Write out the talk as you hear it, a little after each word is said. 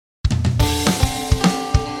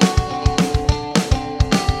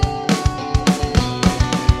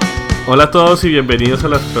Hola a todos y bienvenidos a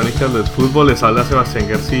las Crónicas del Fútbol. Les habla Sebastián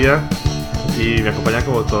García y me acompaña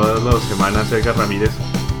como todas las semanas Edgar Ramírez.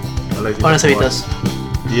 Hola Cevitas.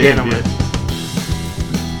 Bien.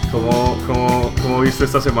 ¿Cómo viste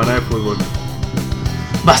esta semana de fútbol?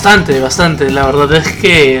 Bastante. La verdad es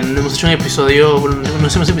que no hicimos episodio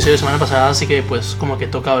la semana pasada, así que pues como que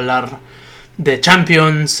toca hablar de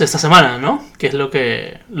Champions esta semana, ¿no? Que es lo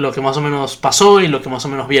que más o menos pasó y lo que más o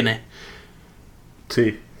menos viene.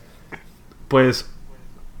 Sí. Pues,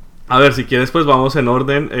 a ver, si quieres pues vamos en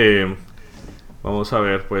orden. Vamos a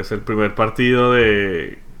ver pues el primer partido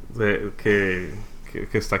que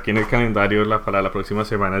está aquí en el calendario para la próxima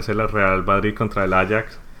semana es el Real Madrid contra el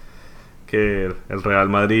Ajax. Que el Real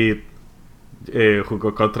Madrid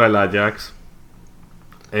jugó contra el Ajax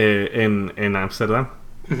en Ámsterdam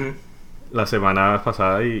la semana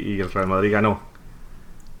pasada y el Real Madrid ganó.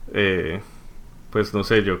 Pues no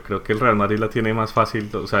sé, yo creo que el Real Madrid la tiene más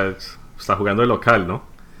fácil, o sea, está jugando de local, ¿no?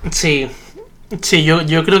 Sí,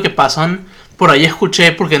 yo creo que pasan. Por ahí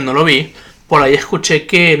escuché, porque no lo vi, por ahí escuché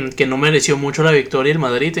que no mereció mucho la victoria el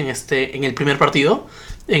Madrid en el primer partido,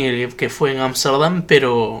 en el que fue en Ámsterdam,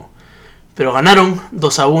 pero ganaron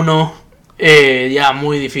 2-1. Ya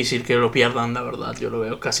muy difícil que lo pierdan, la verdad. Yo lo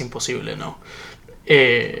veo casi imposible, ¿no?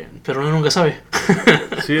 Pero uno nunca sabe.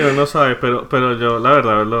 Sí, uno no sabe, pero yo la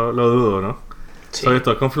verdad lo dudo, ¿no? Sí. Sobre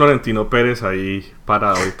todo con Florentino Pérez ahí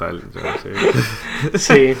parado y tal. Yo no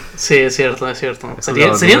sé. Sí, es cierto.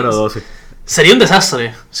 Sería un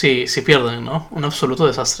desastre si pierden, ¿no? Un absoluto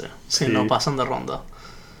desastre si no pasan de ronda.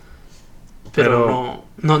 Pero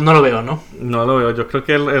no lo veo, ¿no? No lo veo. Yo creo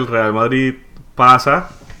que el Real Madrid pasa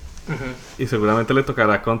y seguramente le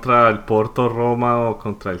tocará contra el Porto, Roma o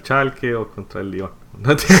contra el Schalke o contra el Lyon.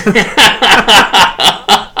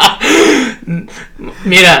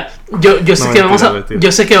 Mira, yo sé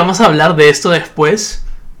que vamos a hablar de esto después,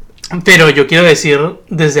 pero yo quiero decir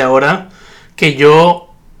desde ahora que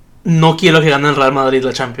yo no quiero que gane el Real Madrid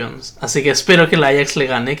la Champions. Así que espero que el Ajax le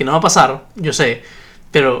gane, que no va a pasar, yo sé,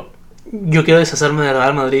 pero yo quiero deshacerme del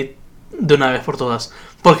Real Madrid de una vez por todas.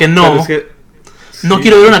 Porque no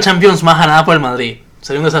quiero ver una Champions más ganada por el Madrid.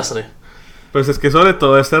 Sería un desastre. Pues es que sobre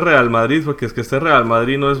todo este Real Madrid, porque es que este Real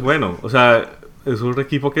Madrid no es bueno. O sea, es un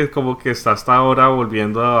equipo que como que está hasta ahora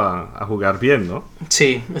volviendo a jugar bien, ¿no?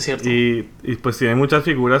 Sí, es cierto. Y pues tiene muchas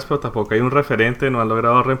figuras, pero tampoco hay un referente. No han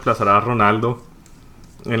logrado reemplazar a Ronaldo.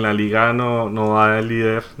 En la liga no va el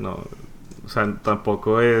líder. No, o sea,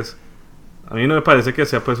 tampoco es... A mí no me parece que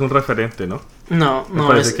sea pues un referente, ¿no? No, me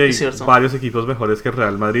parece que hay cierto. Varios equipos mejores que el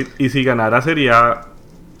Real Madrid. Y si ganara sería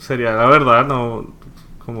la verdad, no,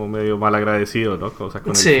 como medio malagradecido, ¿no? O sea,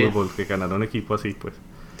 con el fútbol, que ganara un equipo así, pues.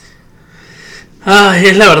 Ay,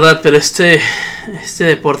 es la verdad, pero este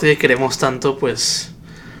deporte que queremos tanto, pues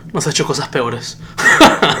nos ha hecho cosas peores.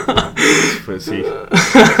 Pues sí.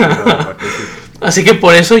 Así que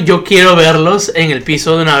por eso yo quiero verlos en el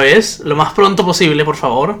piso de una vez, lo más pronto posible, por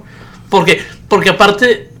favor. Porque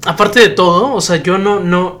aparte de todo, o sea, yo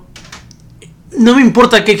no me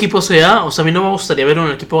importa qué equipo sea. O sea, a mí no me gustaría ver un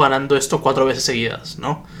equipo ganando esto 4 veces seguidas,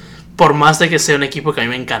 ¿no? Por más de que sea un equipo que a mí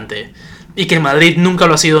me encante. Y que el Madrid nunca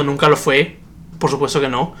lo ha sido, nunca lo fue. Por supuesto que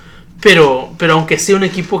no. Pero aunque sea un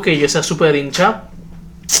equipo que yo sea súper hincha,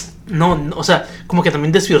 no, o sea, como que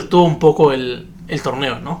también desvirtúa un poco el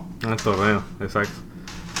torneo, ¿no? El torneo, exacto.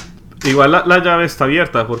 Igual la llave está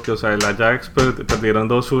abierta porque, o sea, el Ajax perdieron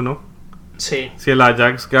 2-1. Sí. Si el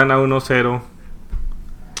Ajax gana 1-0,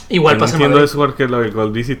 igual pasa el Madrid. Entiendo eso porque lo del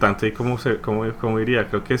gol visitante y cómo iría.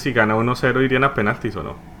 Creo que si gana 1-0 irían a penaltis, ¿o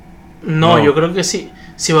no? No, yo creo que sí.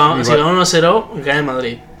 Si gana 1-0, gana el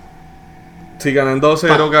Madrid. Si ganan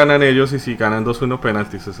 2-0, ganan ellos. Y si ganan 2-1,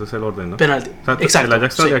 penaltis. Ese es el orden, ¿no? Penalti. O sea, exacto. El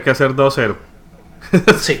Ajax tendría que hacer 2-0.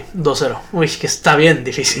 Sí, 2-0. Uy, que está bien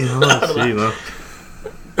difícil. No, sí, no.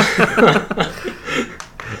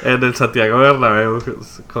 En el Santiago Bernabéu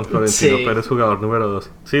con Florentino Pérez, jugador número 2.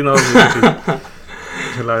 Sí, no.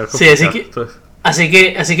 Sí, así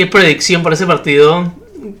que predicción para ese partido,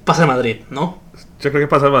 pasa el Madrid, ¿no? Yo creo que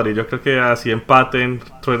pasa el Madrid. Yo creo que así empaten,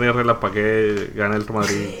 truene relampague, gane el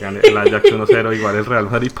Madrid, gane el Ajax 1-0, igual el Real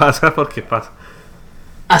Madrid pasa porque pasa.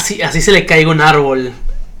 Así se le caiga un árbol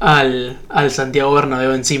al Santiago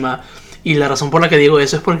Bernabéu encima. Y la razón por la que digo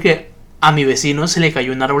eso es porque a mi vecino se le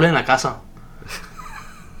cayó un árbol en la casa.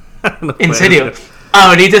 No, en serio. Ser.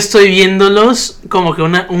 Ahorita estoy viéndolos como que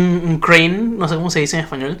un crane, no sé cómo se dice en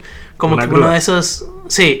español, como que uno de esos,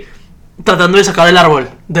 sí, tratando de sacar el árbol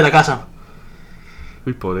de la casa.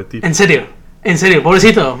 Uy, pobre tipo. En serio,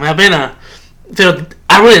 pobrecito, me da pena. Pero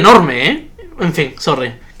árbol enorme, ¿eh? En fin,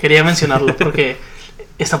 sorry, quería mencionarlo porque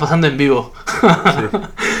está pasando en vivo. Sí.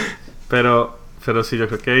 Pero Pero sí, yo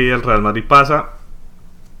creo que ahí el Real Madrid pasa.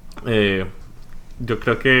 Yo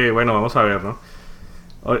creo que, bueno, vamos a ver, ¿no?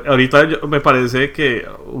 Ahorita me parece que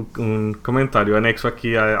un comentario anexo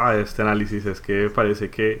aquí a este análisis es que me parece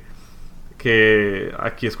que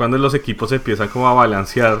aquí es cuando los equipos empiezan como a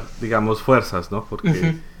balancear, digamos, fuerzas, ¿no?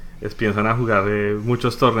 Porque empiezan a jugar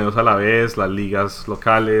muchos torneos a la vez, las ligas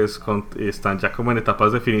locales están ya como en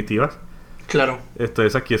etapas definitivas. Claro.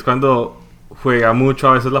 Entonces aquí es cuando juega mucho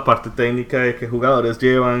a veces la parte técnica de qué jugadores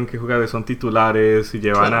llevan, qué jugadores son titulares y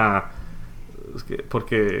llevan claro.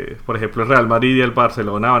 Porque, por ejemplo, el Real Madrid y el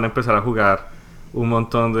Barcelona van a empezar a jugar un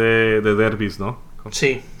montón de derbis, ¿no?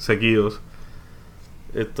 Sí. Seguidos.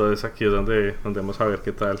 Entonces aquí es donde vamos a ver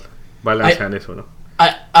qué tal balancean eso, ¿no?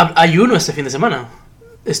 Hay uno este fin de semana.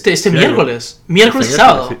 Este sí, miércoles. Miércoles y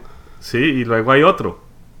sábado. Sí, y luego hay otro.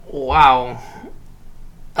 Wow.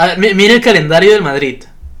 Mira el calendario del Madrid.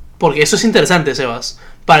 Porque eso es interesante, Sebas.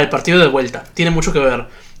 Para el partido de vuelta. Tiene mucho que ver.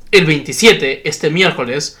 El 27, este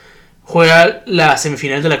miércoles, juega la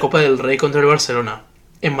semifinal de la Copa del Rey contra el Barcelona.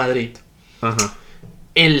 En Madrid. Ajá.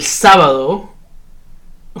 El sábado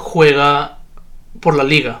juega por la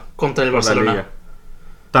Liga contra el Barcelona.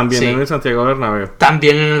 También en el Santiago Bernabéu.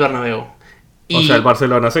 También en el Bernabéu. O sea, el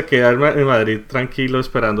Barcelona se queda en Madrid tranquilo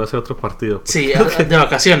esperando hacer otro partido. Sí, de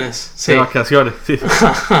vacaciones. Sí. De vacaciones, sí.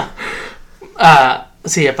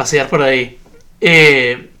 Sí, a pasear por ahí.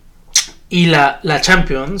 Y la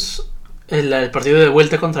Champions, el partido de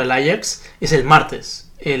vuelta contra el Ajax, es el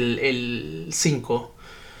martes, el 5.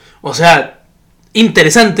 O sea,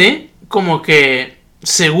 interesante, como que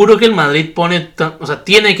seguro que el Madrid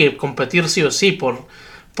tiene que competir sí o sí por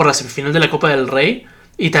la semifinal de la Copa del Rey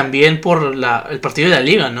y también por el partido de la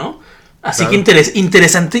Liga, ¿no? Así claro. Que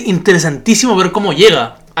interesantísimo ver cómo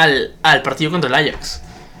llega al partido contra el Ajax.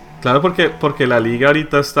 Claro, porque la Liga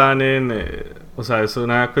ahorita están o sea, es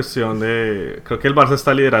una cuestión de... Creo que el Barça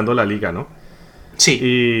está liderando la Liga, ¿no? Sí.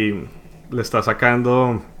 Y le está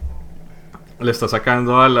sacando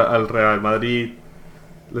al Real Madrid,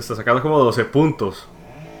 le está sacando como 12 puntos.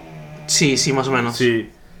 Sí, más o menos. Sí,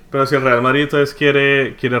 pero si el Real Madrid entonces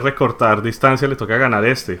quiere recortar distancia, le toca ganar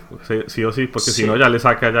sí o sí, porque si no ya le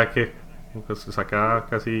saca pues saca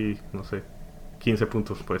casi, no sé, 15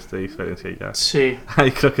 puntos pues de diferencia y ya. Sí.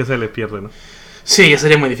 Ahí creo que se le pierde, ¿no? Sí, ya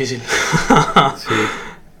sería muy difícil. Sí.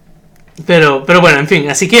 Pero bueno, en fin,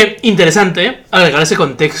 así que interesante agregar ese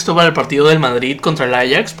contexto para el partido del Madrid contra el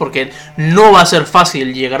Ajax, porque no va a ser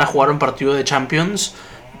fácil llegar a jugar un partido de Champions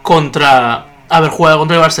contra haber jugado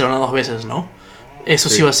contra el Barcelona 2 veces, ¿no? Eso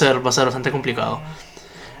sí va a ser bastante complicado.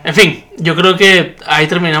 En fin, yo creo que ahí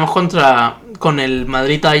terminamos con el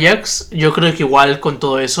Madrid-Ajax. Yo creo que igual con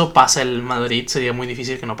todo eso pasa el Madrid, sería muy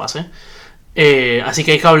difícil que no pase. Así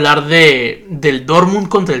que hay que hablar del Dortmund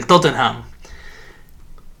contra el Tottenham,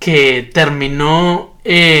 que terminó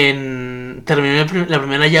la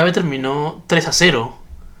primera llave terminó 3-0.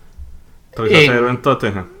 3-0 en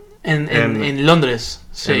Tottenham. En Londres.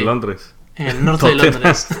 Sí. En Londres. En el norte de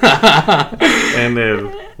Londres. En el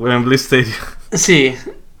Wembley Stadium. Sí.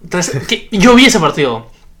 Yo vi ese partido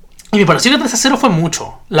y me pareció que 3-0 fue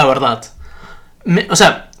mucho, la verdad. O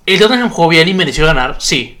sea, el Tottenham jugó bien y mereció ganar,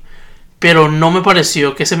 sí. Pero no me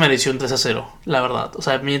pareció que se mereció un 3-0, la verdad. O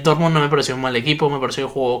sea, mi Dortmund no me pareció un mal equipo, me pareció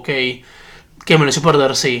que jugó ok. Que mereció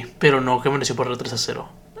perder, sí, pero no que mereció perder 3-0.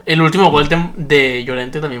 El último gol de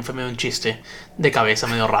Llorente también fue medio un chiste de cabeza,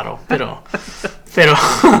 medio raro. Pero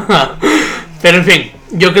en fin,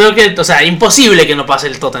 yo creo que, o sea, imposible que no pase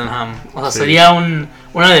el Tottenham. O sea, sí. Sería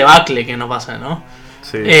una debacle que no pase, ¿no?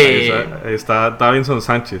 Sí, está Davinson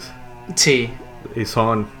Sánchez. Sí. Y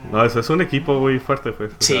no, ese es un equipo muy fuerte,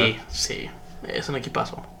 pues. Sí, es un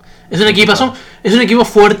equipazo. Es un equipo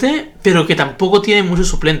fuerte, pero que tampoco tiene muchos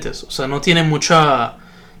suplentes. O sea, no tiene mucho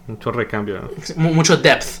recambio, ¿no? Mucho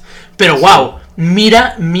depth. Pero wow,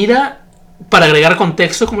 mira, para agregar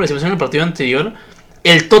contexto, como decíamos en el partido anterior,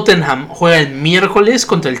 el Tottenham juega el miércoles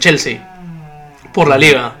contra el Chelsea. Por la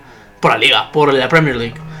Premier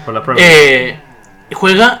League.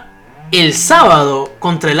 Juega el sábado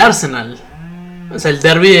contra el Arsenal. O sea, el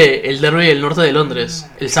derby del norte de Londres,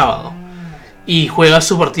 el sábado. Y juega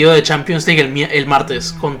su partido de Champions League el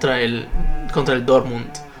martes contra el Dortmund.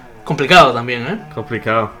 Complicado también, ¿eh?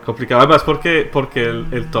 Complicado además porque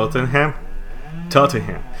el Tottenham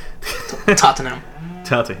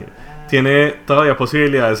tiene todavía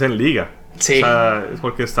posibilidades en Liga. Sí. O sea,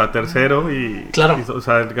 porque está tercero y... Claro. O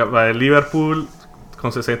sea, va el Liverpool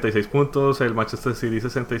con 66 puntos, el Manchester City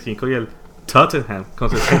 65 y el Tottenham con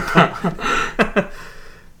 60.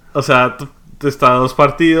 O sea, está a 2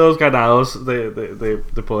 partidos ganados de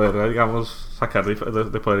poder, digamos, sacar,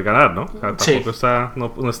 de poder ganar, ¿no? O sea, tampoco está,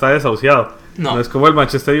 no está desahuciado. No es como el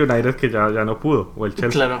Manchester United que ya no pudo, o el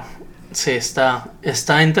Chelsea. Claro, sí,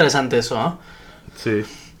 está interesante eso, ¿no? Sí.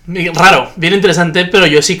 Raro, bien interesante, pero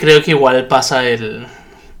yo sí creo que igual pasa el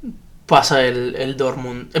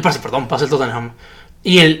Dortmund, pasa el Tottenham.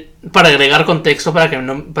 Y para agregar contexto, para que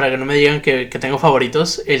no me digan que tengo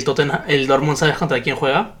favoritos, el Dortmund, ¿sabes contra quién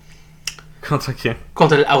juega? ¿Contra quién?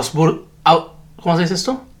 Contra el Augsburg. ¿Cómo se dice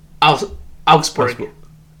esto? Augsburg.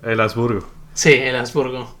 El Habsburgo. Sí, el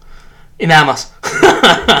Habsburgo. Y nada más.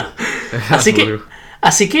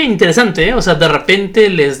 Así que interesante, ¿eh? O sea, de repente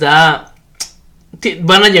les da...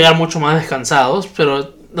 Van a llegar mucho más descansados,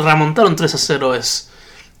 pero remontar un 3-0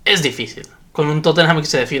 es difícil. Con un Tottenham que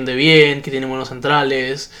se defiende bien, que tiene buenos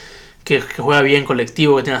centrales, que juega bien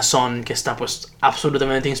colectivo, que tiene a Son, que está pues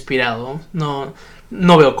absolutamente inspirado. No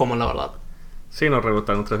veo cómo, la verdad. Sí, no,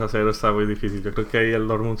 rebotar un 3-0 está muy difícil. Yo creo que ahí el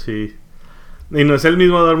Dortmund sí... Y no es el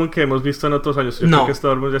mismo Dortmund que hemos visto en otros años. Yo creo que este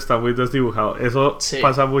Dortmund ya está muy desdibujado. Eso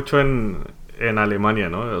pasa mucho en Alemania,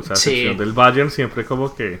 ¿no? O sea, a excepción del Bayern, siempre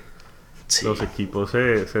como que los equipos se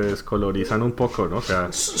descolorizan un poco, ¿no? O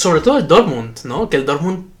sea... Sobre todo el Dortmund, ¿no? Que el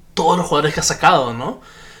Dortmund, todos los jugadores que ha sacado, ¿no?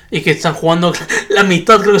 Y que están jugando... La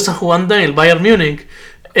mitad creo que están jugando en el Bayern Múnich.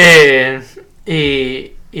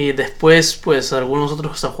 Y después, pues, algunos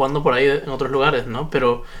otros están jugando por ahí en otros lugares, ¿no?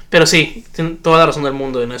 Pero sí, tienen toda la razón del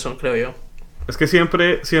mundo en eso, creo yo. Es que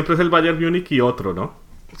siempre es el Bayern Múnich y otro, ¿no?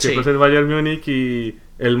 Siempre es el Bayern Múnich y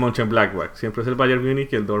el Mönchengladbach. Siempre es el Bayern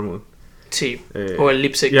Múnich y el Dortmund. Sí, o el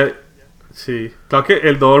Leipzig. Sí, claro que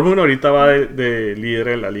el Dortmund ahorita va de líder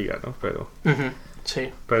en la liga, ¿no? Pero, sí.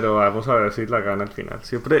 Pero vamos a ver si la gana al final.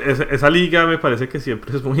 Siempre esa liga me parece que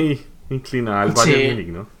siempre es muy inclinada al Bayern Múnich,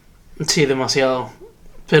 ¿no? Sí, demasiado.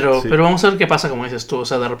 Pero vamos a ver qué pasa, como dices tú. O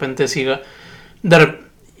sea, de repente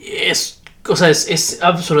es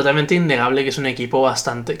absolutamente innegable que es un equipo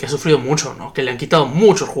que ha sufrido mucho, ¿no? Que le han quitado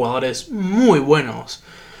muchos jugadores muy buenos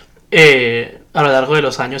a lo largo de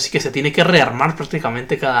los años y que se tiene que rearmar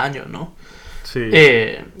prácticamente cada año, ¿no? Sí.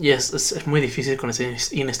 Y es muy difícil con esa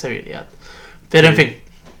inestabilidad. Pero en fin.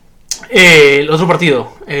 El otro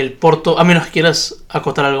partido, el Porto, a menos que quieras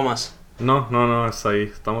acotar algo más. No, está ahí,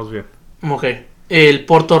 estamos bien. Ok. El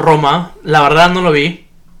Porto-Roma, la verdad no lo vi,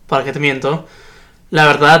 para qué te miento. La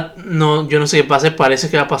verdad, yo no sé qué pase, parece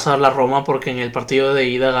que va a pasar la Roma porque en el partido de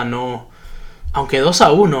ida ganó, aunque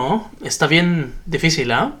 2-1, está bien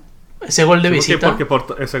difícil, ¿ah? Ese gol de visita. Porque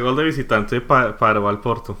ese gol de visitante paró al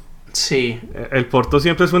Porto. Sí. El Porto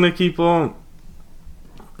siempre es un equipo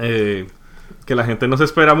que la gente no se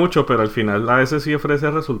espera mucho, pero al final a veces sí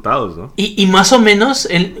ofrece resultados, ¿no? Y más o menos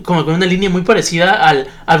como con una línea muy parecida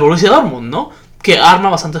al Borussia Dortmund, ¿no? Que arma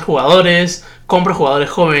bastantes jugadores, compra jugadores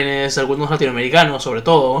jóvenes, algunos latinoamericanos sobre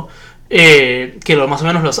todo, que más o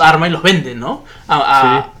menos los arma y los vende, ¿no?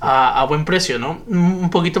 A buen precio, ¿no? Un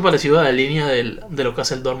poquito parecido a la línea de lo que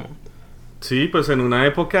hace el Dortmund. Sí, pues en una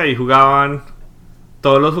época ahí jugaban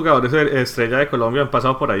todos los jugadores estrella de Colombia, han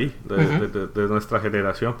pasado por ahí, de nuestra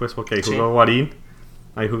generación, pues porque ahí jugó Guarín,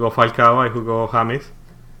 ahí jugó Falcao, ahí jugó James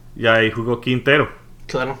y ahí jugó Quintero.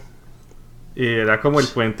 Claro. Y era como el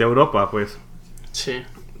puente a Europa, pues. Sí.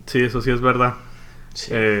 Sí, eso sí es verdad.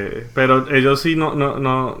 Sí. Pero ellos sí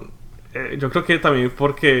no yo creo que también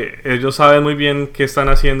porque ellos saben muy bien qué están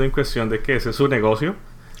haciendo en cuestión de que ese es su negocio.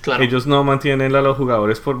 Claro. Ellos no mantienen a los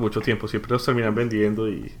jugadores por mucho tiempo, siempre los terminan vendiendo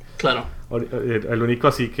y... Claro. El único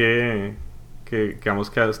así que digamos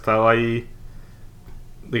que ha estado ahí,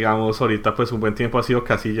 digamos ahorita pues un buen tiempo ha sido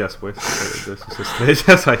Casillas, pues, de sus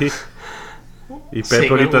estrellas ahí. Y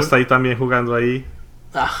Pep ahorita está ahí también jugando ahí.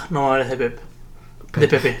 No hables de Pep. De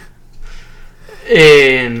Pepe.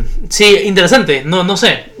 Sí, interesante. No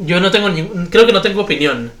sé. Yo no tengo creo que no tengo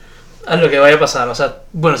opinión a lo que vaya a pasar. O sea,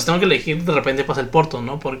 bueno, si tengo que elegir, de repente pasa el Porto,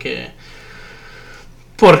 ¿no? Porque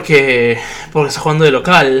está jugando de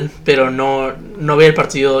local, pero no ve el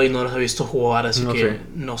partido y no los he visto jugar, así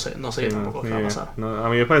no sé tampoco qué va a pasar. A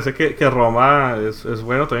mí me parece que Roma es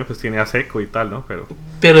bueno también, pues tiene a Seco y tal, ¿no?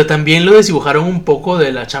 Pero también lo desdibujaron un poco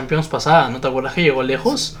de la Champions pasada, ¿no te acuerdas que llegó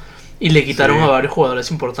lejos? Y le quitaron a varios jugadores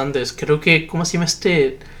importantes. Creo que, ¿cómo se llama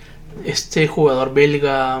este jugador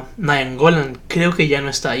belga? Nainggolan, creo que ya no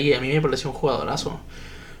está ahí. A mí me pareció un jugadorazo.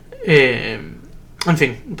 En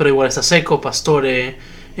fin, pero igual está Seco, Pastore,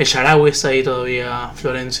 el Shaarawy está ahí todavía,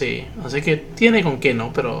 Florenzi. Así que tiene con qué,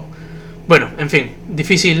 ¿no? Pero bueno, en fin,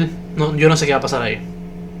 difícil. Yo no sé qué va a pasar ahí.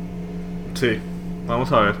 Sí,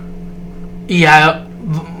 vamos a ver. Y a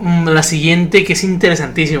la siguiente, que es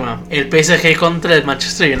interesantísima, el PSG contra el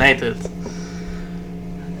Manchester United.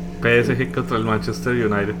 PSG contra el Manchester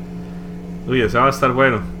United. Uy, ese va a estar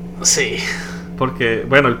bueno. Sí. Porque,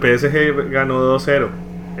 bueno, el PSG ganó 2-0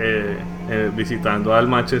 visitando al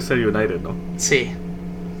Manchester United, ¿no? Sí.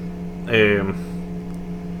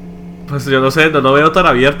 Pues yo no sé, no lo veo tan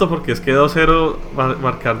abierto porque es que 2-0,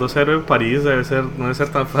 marcar 2-0 en París no debe ser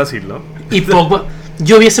tan fácil, ¿no? Y Pogba,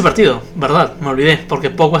 yo vi ese partido, ¿verdad? Me olvidé, porque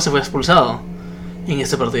Pogba se fue expulsado en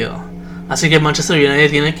este partido. Así que Manchester United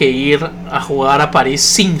tiene que ir a jugar a París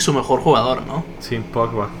sin su mejor jugador, ¿no? Sin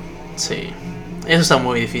Pogba. Sí, eso está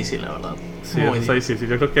muy difícil, la verdad. Sí, eso está difícil.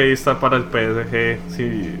 Yo creo que ahí está para el PSG.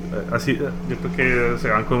 Sí, así, yo creo que se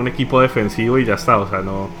van con un equipo defensivo y ya está. O sea,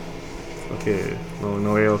 no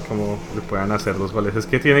veo cómo le puedan hacer 2 goles. Es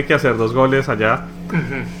que tiene que hacer 2 goles allá.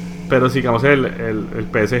 Pero sigamos, el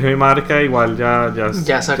PSG marca, igual ya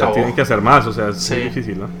se acabó. Ya tienen que hacer más. O sea, es sí. muy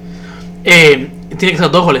difícil, ¿no? Tiene que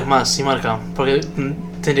hacer 2 goles más si marca. Porque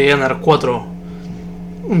tendría que ganar 4.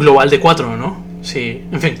 Un global de 4, ¿no? Sí,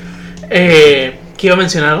 en fin. ¿Qué iba a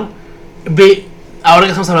mencionar? Ahora que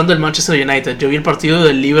estamos hablando del Manchester United, yo vi el partido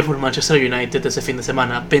del Liverpool-Manchester United ese fin de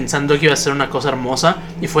semana pensando que iba a ser una cosa hermosa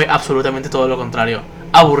y fue absolutamente todo lo contrario.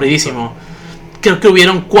 Aburridísimo. Creo que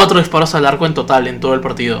hubieron 4 disparos al arco en total en todo el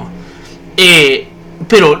partido.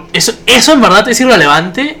 Pero eso en verdad es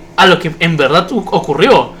irrelevante a lo que en verdad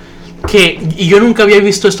ocurrió. Y yo nunca había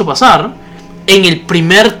visto esto pasar. En el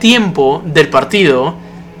primer tiempo del partido,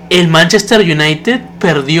 el Manchester United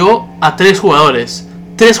perdió a 3 jugadores.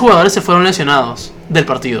 3 jugadores se fueron lesionados del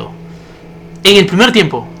partido en el primer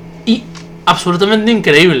tiempo. Y absolutamente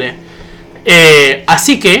increíble.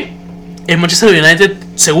 Así que el Manchester United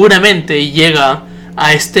seguramente llega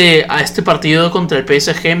a este partido contra el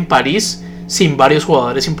PSG en París sin varios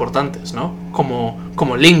jugadores importantes, ¿no?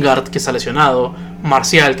 Como Lingard, que está lesionado,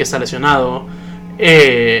 Martial, que está lesionado.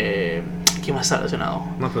 ¿Quién más está lesionado?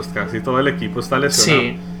 No, pues casi todo el equipo está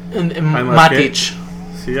lesionado. Sí, Matic.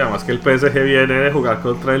 Sí, además que el PSG viene de jugar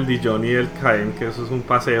contra el Dijon y el Caen, que eso es un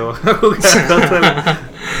paseo a jugar contra el...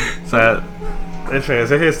 O sea, el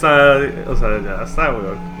PSG está... O sea, ya está,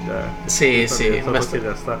 weón. Sí,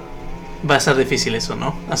 ya está. Va a ser difícil eso,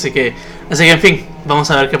 ¿no? Así que, en fin,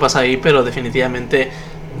 vamos a ver qué pasa ahí, pero definitivamente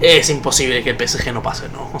es imposible que el PSG no pase,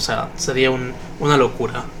 ¿no? O sea, sería una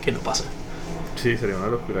locura que no pase. Sí, sería una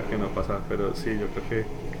locura que no pase, pero sí, yo creo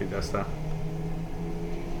que ya está.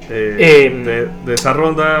 De esa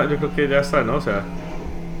ronda yo creo que ya está, ¿no? O sea,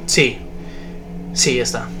 sí, ya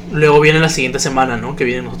está. Luego viene la siguiente semana, ¿no? Que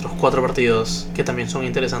vienen los otros 4 partidos que también son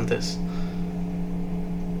interesantes.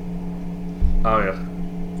 A ver,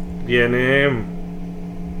 viene...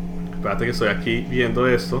 Espérate que estoy aquí viendo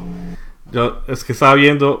esto. Yo es que estaba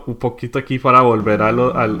viendo un poquito aquí para volver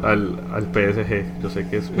al PSG. Yo sé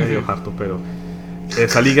que es medio harto, pero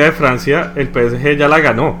esa Liga de Francia, el PSG ya la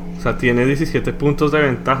ganó. O sea, tiene 17 puntos de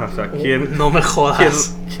ventaja. O sea, ¿quién... No me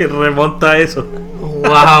jodas. ¿Quién remonta eso?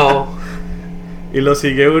 Wow. Y lo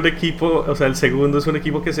sigue un equipo, o sea, el segundo es un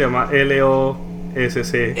equipo que se llama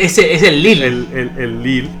LOSC. Ese es el Lille. El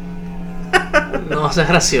Lille. No, eso es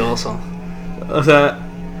gracioso. O sea,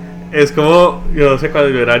 es como, yo no sé, cuando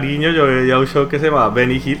yo era niño yo veía un show que se llamaba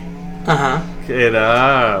Benny Hill. Ajá. Que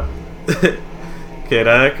era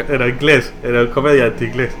inglés, era un comediante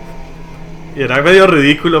inglés. Y era medio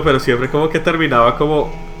ridículo, pero siempre como que terminaba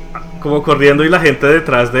como corriendo y la gente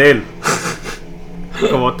detrás de él.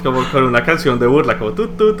 Como con una canción de burla, como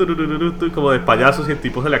como de payasos y el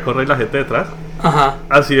tipo se le corre y la gente detrás. Ajá.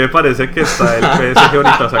 Así me parece que está el PSG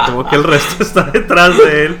ahorita, o sea, como que el resto está detrás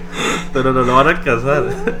de él, pero no lo van a alcanzar.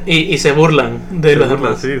 Y se burlan de los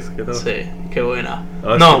demás. Sí, es que no. Sí, qué buena.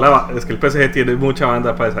 Es que el PSG tiene mucha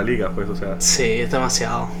banda para esa liga, pues, o sea. Sí, es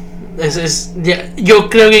demasiado. Yo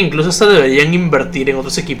creo que incluso hasta deberían invertir en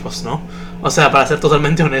otros equipos, ¿no? O sea, para ser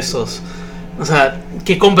totalmente honestos. O sea,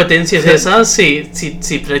 ¿qué competencia es esa si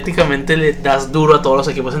prácticamente le das duro a todos los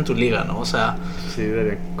equipos en tu liga, ¿no? O sea... Sí,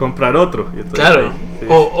 deberían comprar otro. Y entonces, claro, sí.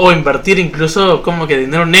 o invertir incluso como que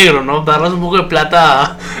dinero negro, ¿no? Darles un poco de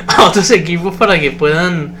plata a otros equipos para que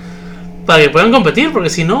puedan competir, porque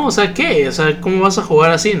si no, o sea, ¿qué? O sea, ¿cómo vas a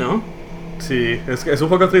jugar así, no? Sí, es un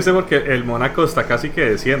poco triste porque el Mónaco está casi que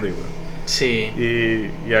desciende, güey. Sí.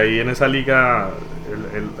 Y ahí en esa liga...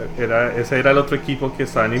 ese era el otro equipo que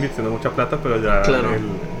estaban invirtiendo mucha plata, pero ya claro.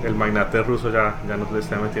 el magnate ruso ya no le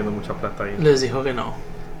está metiendo mucha plata ahí. Les dijo que no.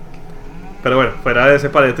 Pero bueno, fuera de ese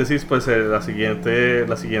paréntesis, pues la siguiente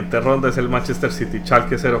ronda es el Manchester City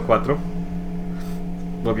Schalke 04,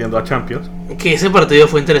 volviendo a Champions. Que ese partido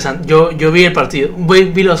fue interesante. Yo vi el partido,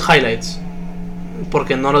 vi los highlights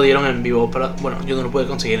porque no lo dieron en vivo, bueno, yo no lo pude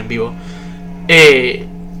conseguir en vivo. El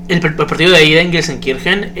partido de ida en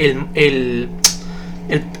Gelsenkirchen, el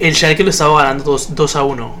Schalke lo estaba ganando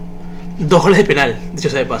 2-1. 2 goles de penal, dicho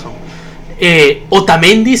sea de paso.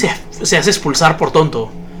 Otamendi se hace expulsar por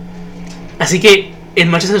tonto. Así que el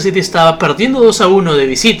Manchester City estaba perdiendo 2-1 de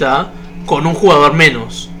visita con un jugador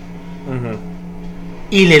menos.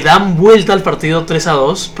 Y le dan vuelta al partido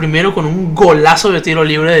 3-2. Primero con un golazo de tiro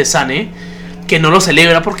libre de Sané, que no lo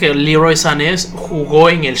celebra porque Leroy Sané jugó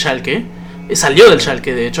en el Schalke. Salió del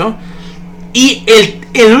Schalke, de hecho. Y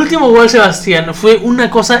el último gol, Sebastián, fue una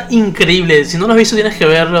cosa increíble. Si no lo has visto, tienes que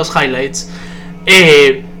ver los highlights.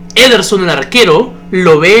 Ederson, el arquero,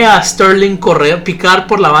 lo ve a Sterling picar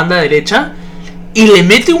por la banda derecha y le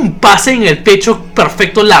mete un pase en el pecho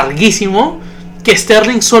perfecto, larguísimo, que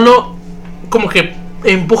Sterling solo como que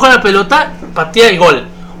empuja la pelota, patea y gol.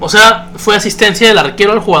 O sea, fue asistencia del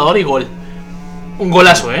arquero al jugador y gol. Un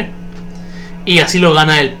golazo, Y así lo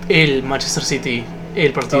gana el Manchester City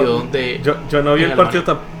el partido de... Yo no vi el partido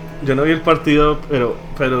Yo no vi el partido,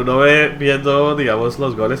 pero uno viendo, digamos,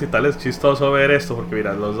 los goles y tal, es chistoso ver esto, porque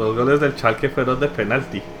mira, los 2 goles del Schalke fueron de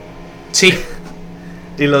penalti. Sí.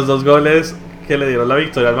 Y los 2 goles que le dieron la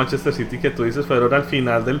victoria al Manchester City, que tú dices, fueron al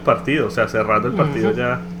final del partido, o sea, cerrando el partido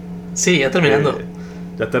ya. Sí, ya terminando.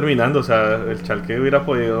 Ya terminando, o sea, el Schalke hubiera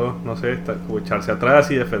podido, no sé, como echarse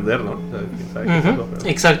atrás y defender, ¿no? O sea, quién sabe qué pasó, pero...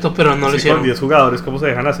 Exacto, pero no lo hicieron. Con 10 jugadores, ¿cómo se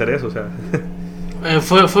dejan hacer eso? O sea...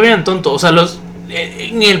 fue bien tonto, o sea,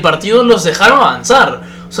 en el partido los dejaron avanzar.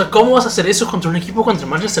 O sea, ¿cómo vas a hacer eso contra un equipo contra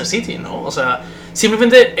Manchester City, no? O sea,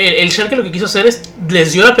 simplemente el Schalke lo que quiso hacer es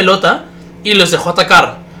les dio la pelota y los dejó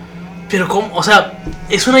atacar. Pero ¿cómo? O sea,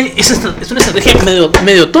 es una estrategia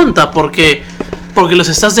medio tonta porque los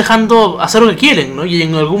estás dejando hacer lo que quieren, ¿no? Y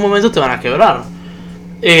en algún momento te van a quebrar.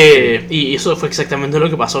 Y eso fue exactamente lo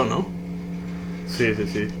que pasó, ¿no? Sí.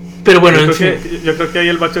 Pero bueno, yo creo que ahí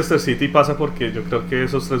el Manchester City pasa porque yo creo que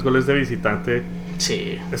esos 3 goles de visitante...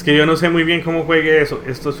 Sí. Es que yo no sé muy bien cómo juegue eso.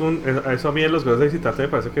 Eso a mí en los goles de visitante me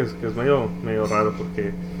parece que es medio raro,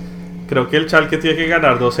 porque creo que el Schalke tiene que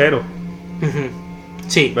ganar 2-0.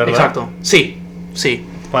 Sí, ¿verdad? exacto. Sí.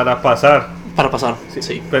 Para pasar.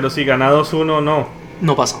 Sí. Pero si gana 2-1, no.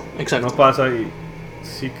 No pasa, exacto. No pasa y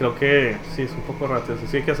sí, creo que sí, es un poco raro.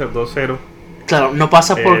 Sí hay que hacer 2-0. Claro, no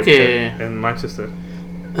pasa porque... En Manchester.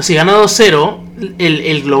 Si gana 2-0,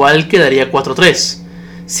 el global quedaría 4-3.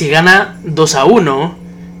 Si gana 2-1,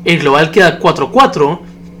 el global queda 4-4,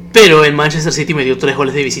 pero el Manchester City metió 3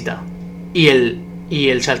 goles de visita. Y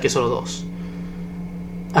el Schalke solo 2.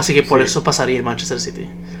 Así que por eso pasaría el Manchester City.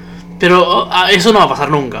 Pero eso no va a pasar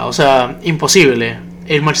nunca. O sea, imposible.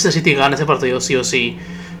 El Manchester City gana ese partido sí o sí.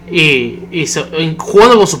 Y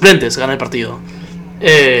jugando con suplentes gana el partido.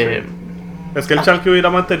 Es que el Schalke hubiera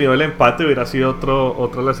mantenido el empate, hubiera sido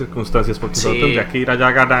otra las circunstancias, porque solo tendría que ir allá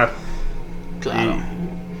a ganar. Claro.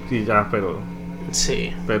 Y ya, pero...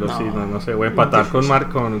 Sí. Pero no sé, voy a empatar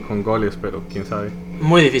con goles, pero quién sabe.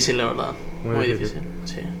 Muy difícil, la verdad. Muy difícil,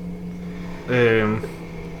 sí.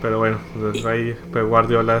 Pero bueno, ahí Pep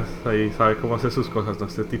Guardiola ahí sabe cómo hacer sus cosas, ¿no?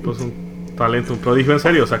 Este tipo es un talento, un prodigio en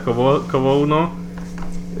serio. O sea, como uno...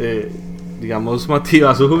 digamos, motiva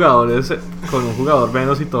a sus jugadores con un jugador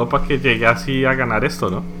menos y todo para que llegue así a ganar esto,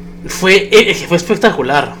 ¿no? Fue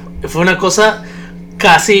espectacular. Fue una cosa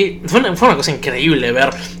fue una cosa increíble ver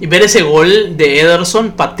ese gol de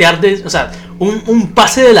Ederson patear o sea, un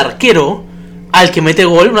pase del arquero al que mete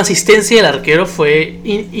gol, una asistencia del arquero fue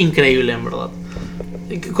increíble, en verdad.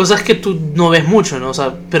 Cosas que tú no ves mucho, ¿no? O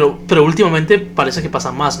sea, pero últimamente parece que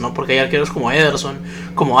pasa más, ¿no? Porque hay arqueros como Ederson,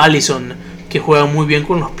 como Alisson, que juegan muy bien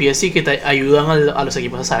con los pies y que te ayudan a los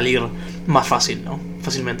equipos a salir más fácil, ¿no?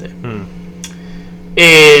 Fácilmente.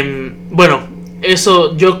 Bueno, eso,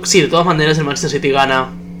 de todas maneras el Manchester City gana,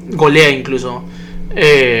 golea incluso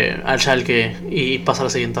al Schalke y pasa a la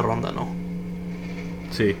siguiente ronda, ¿no?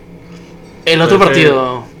 Sí. El otro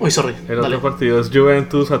partido... otro partido es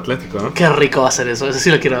Juventus Atlético, ¿no? Qué rico va a ser eso, ese sí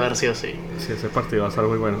lo quiero ver, sí o sí. Sí, ese partido va a estar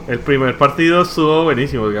muy bueno. El primer partido estuvo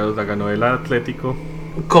buenísimo, digamos, la ganó el Atlético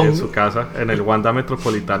en su casa, en el Wanda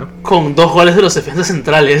Metropolitano. Con 2 goles de los defensas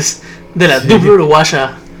centrales de la dupla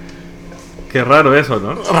uruguaya. Qué raro eso,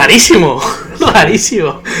 ¿no? Rarísimo.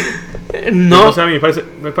 No. O sea, a mí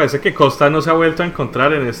me parece que Costa no se ha vuelto a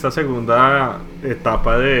encontrar en esta segunda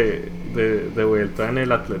etapa de vuelta en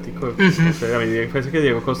el Atlético. O sea, a mí me parece que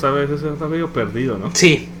Diego Costa a veces está medio perdido, ¿no?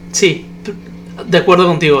 Sí, de acuerdo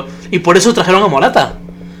contigo. Y por eso trajeron a Morata.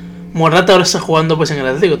 Morata ahora está jugando pues en el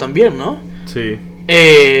Atlético también, ¿no? Sí.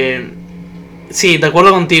 Sí, de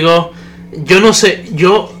acuerdo contigo. Yo no sé,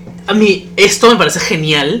 a mí esto me parece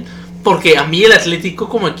genial, porque a mí el Atlético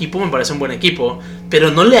como equipo me parece un buen equipo, pero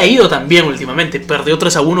no le ha ido tan bien últimamente. Perdió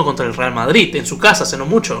 3-1 contra el Real Madrid en su casa hace no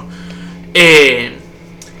mucho.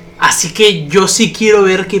 Así que yo sí quiero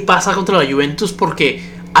ver qué pasa contra la Juventus, porque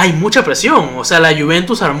hay mucha presión. O sea, la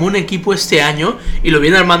Juventus armó un equipo este año y lo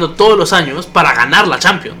viene armando todos los años para ganar la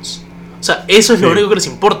Champions. O sea, eso es lo único que les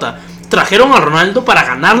importa. Trajeron a Ronaldo para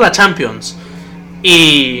ganar la Champions.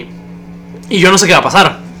 Y yo no sé qué va a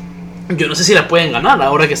pasar. Yo no sé si la pueden ganar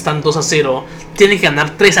ahora que están 2-0. Tienen que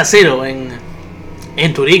ganar 3-0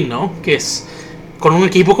 en Turín, ¿no? Que es, con un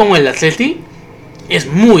equipo como el Atleti, es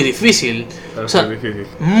muy difícil. O sea, muy difícil.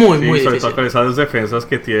 Muy sobre difícil. todo con esas defensas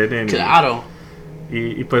que tienen. Claro.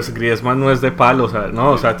 Y pues Griezmann no es de palo, o sea,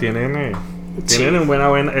 no, o sea, tienen buena,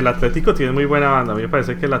 el Atlético tiene muy buena banda. A mí me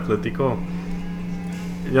parece que el Atlético,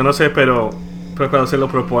 yo no sé, pero cuando se lo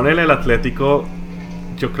propone el Atlético,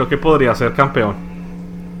 yo creo que podría ser campeón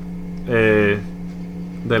de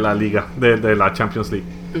la liga, de la Champions League.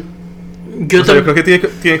 Yo creo que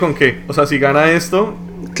tiene con qué. O sea, si gana esto,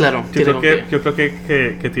 claro, yo creo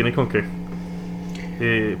que tiene con qué.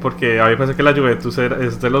 Porque a mí me parece que la Juventus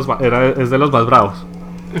es de los más bravos.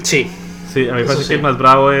 Sí. Sí, a mí me parece que el más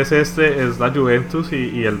bravo es la Juventus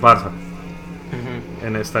y el Barça.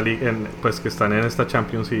 En esta liga, pues que están en esta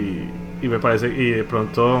Champions y me parece, y de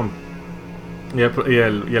pronto y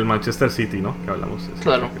el Manchester City, ¿no? Que hablamos de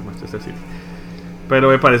claro. El Manchester City. Pero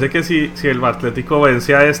me parece que si el Atlético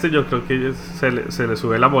vence a yo creo que se le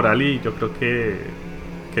sube la moral y yo creo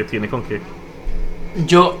que tiene con qué.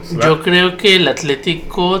 Yo creo que el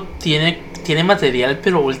Atlético tiene material,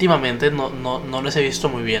 pero últimamente no les he visto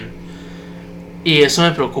muy bien. Y eso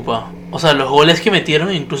me preocupa. O sea, los goles que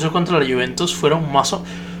metieron, incluso contra la Juventus, fueron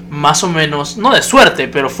más o menos, no de suerte,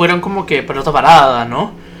 pero fueron como que pelota parada,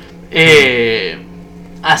 ¿no?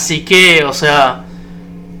 Así que, o sea,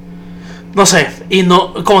 no sé. Y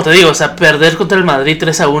no, como te digo, o sea, perder contra el Madrid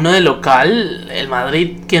 3-1 de local, el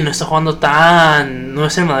Madrid que no está jugando no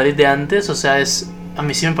es el Madrid de antes, o sea, a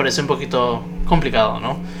mí sí me parece un poquito complicado,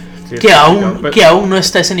 ¿no? Sí, que aún no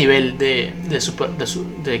está a ese nivel de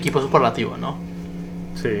equipo superlativo, ¿no?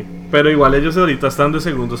 Sí, pero igual ellos ahorita están de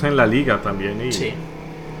segundos en la liga también y sí.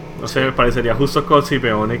 No sé, me parecería justo con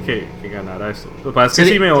Simeone que ganara esto. Lo que pasa es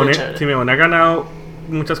que Simeone ha ganado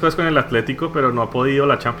muchas cosas con el Atlético, pero no ha podido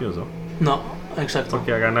la Champions, ¿no? No, exacto.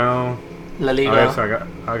 Porque ha ganado la Liga. A ver,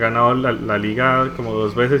 ha ganado la Liga como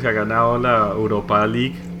 2 veces y ha ganado la Europa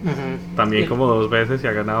League también como 2 veces y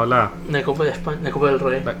ha ganado la Copa de España, la Copa del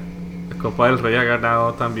Rey. La Copa del Rey ha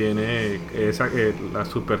ganado también la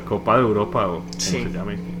Supercopa de Europa o como se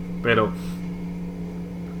llame. Pero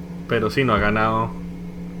sí, no ha ganado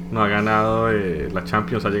la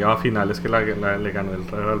Champions, ha llegado a finales que le ganó el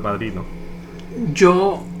Real Madrid, ¿no?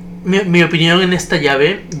 Mi opinión en esta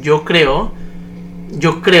llave, yo creo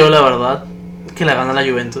la verdad que la gana la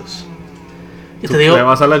Juventus. ¿Tú le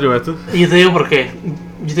vas a la Juventus? Y yo te digo por qué.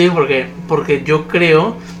 Porque yo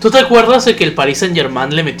creo... ¿Tú te acuerdas de que el Paris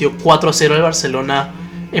Saint-Germain le metió 4-0 al Barcelona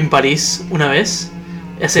en París una vez?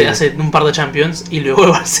 Hace un par de Champions. Y luego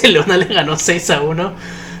el Barcelona le ganó 6-1.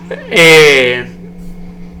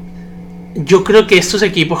 Yo creo que estos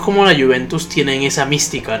equipos como la Juventus tienen esa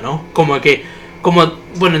mística, ¿no? Como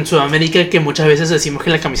bueno, en Sudamérica que muchas veces decimos que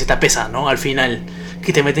la camiseta pesa, ¿no? Al final,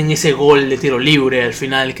 que te meten ese gol de tiro libre al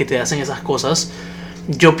final, que te hacen esas cosas.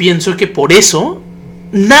 Yo pienso que por eso,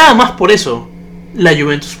 nada más por eso, la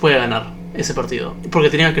Juventus puede ganar ese partido. Porque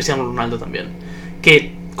tiene a Cristiano Ronaldo también.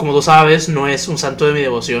 Que, como tú sabes, no es un santo de mi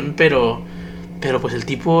devoción, pero pues el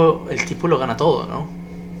tipo lo gana todo, ¿no?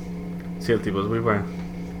 Sí, el tipo es muy bueno.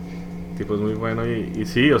 El tipo es muy bueno y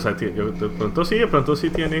sí, o sea, de pronto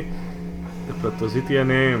sí tiene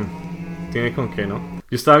con qué, ¿no?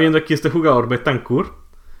 Yo estaba viendo aquí este jugador Betancourt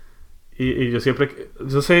y yo sé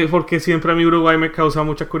por qué siempre a mí Uruguay me causa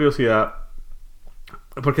mucha curiosidad,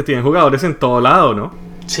 porque tienen jugadores en todo lado, ¿no?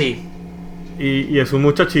 Sí. Y es un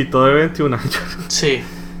muchachito de 21 años. Sí.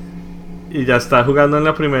 Y ya está jugando en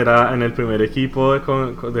el primer equipo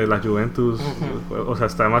de la Juventus. O sea,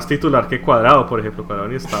 está más titular que Cuadrado, por ejemplo. Cuadrado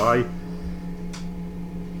ni estaba ahí.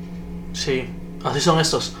 Sí, así son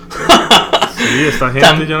estos. Sí, esta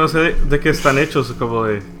gente, yo no sé de qué están hechos, como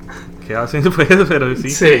de qué hacen, pues, pero es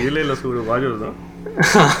increíble los uruguayos, ¿no?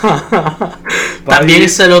 También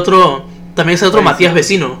está el otro Matías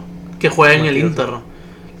Vecino, que juega en el Inter.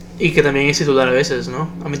 Y que también es titular a veces, ¿no?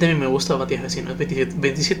 A mí también me gusta Matías Vecino. Es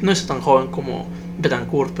 27, no es tan joven como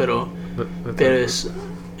Betancourt, pero es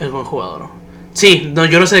buen jugador. Sí, no,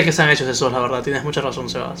 yo no sé de qué están hechos esos, la verdad. Tienes mucha razón,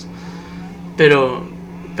 Sebas.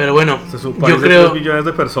 Pero bueno, es un país de 3 millones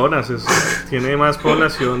de personas. Tiene más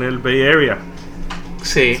población el Bay Area.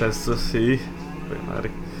 Sí. O sea, esto sí.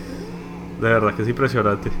 Madre. De verdad que es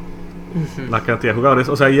impresionante. La cantidad de jugadores,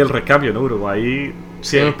 o sea, y el recambio, ¿no? Uruguay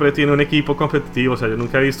siempre tiene un equipo competitivo, o sea, yo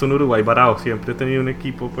nunca he visto un Uruguay varado, siempre he tenido un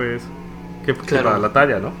equipo, pues, que va a la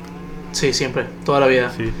talla, ¿no? Sí, siempre, toda la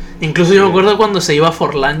vida. Sí. Incluso yo me acuerdo cuando se iba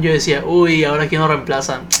Forlán, yo decía, uy, ¿ahora quién nos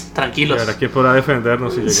reemplaza? Tranquilos. Ahora quién podrá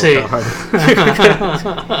defendernos si llegó Sí.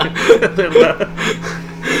 ¿Verdad?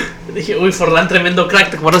 Dije, uy, Forlán, tremendo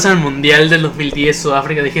crack. ¿Te acuerdas en el Mundial del 2010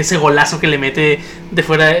 Sudáfrica? Dije, ese golazo que le mete de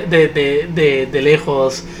fuera de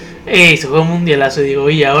lejos. Se juega un mundialazo. Y digo,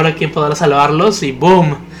 oye, ¿ahora quién podrá salvarlos? Y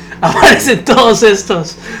boom, aparecen todos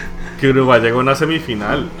estos. Que Uruguay llegó a una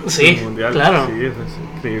semifinal. Sí, mundial. claro. Sí, eso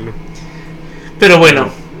es increíble. Pero bueno,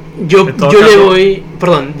 yo le voy.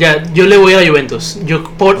 Perdón, yo le voy a la Juventus.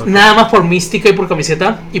 Nada más por mística y por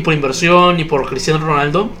camiseta, y por inversión, y por Cristiano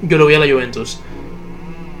Ronaldo, yo le voy a la Juventus.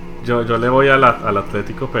 Yo le voy al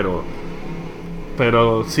Atlético,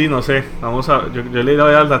 pero sí, no sé. Yo le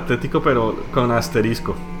voy al Atlético, pero con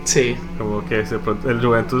asterisco. Sí. Como que el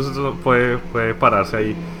Juventus puede pararse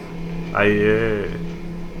ahí.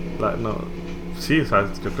 Sí, o sea,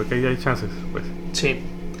 yo creo que ahí hay chances, pues. Sí.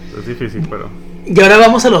 Es difícil, pero... Y ahora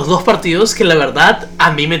vamos a los dos partidos que la verdad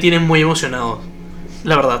a mí me tienen muy emocionado.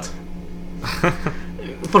 La verdad.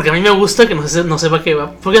 Porque a mí me gusta que no sepa qué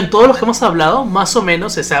va. Porque en todos los que hemos hablado, más o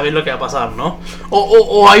menos se sabe lo que va a pasar, ¿no?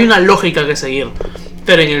 O hay una lógica que seguir.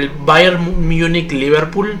 Pero en el Bayern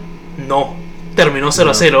Múnich-Liverpool, no. Terminó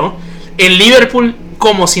 0-0. El Liverpool,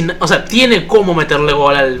 tiene cómo meterle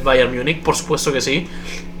gol al Bayern Múnich, por supuesto que sí.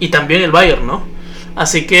 Y también el Bayern, ¿no?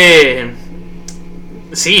 Así que...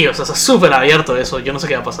 sí, o sea, está súper abierto eso. Yo no sé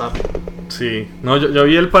qué va a pasar. Sí. No, yo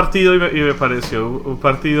vi el partido y me pareció un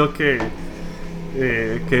partido que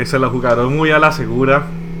se lo jugaron muy a la segura.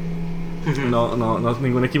 No,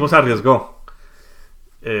 ningún equipo se arriesgó.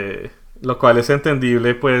 Lo cual es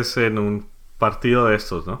entendible, pues, en un partido de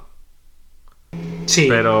estos, ¿no? Sí.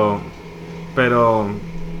 Pero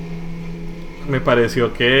me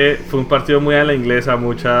pareció que fue un partido muy a la inglesa,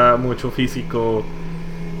 mucho físico,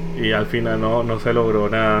 y al final no se logró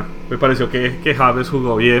nada. Me pareció que James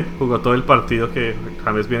jugó bien, jugó todo el partido, que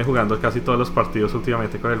James viene jugando casi todos los partidos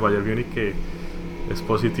últimamente con el Bayern Múnich, que es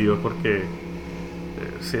positivo porque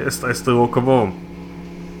sí, estuvo como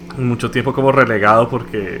mucho tiempo como relegado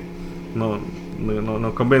porque no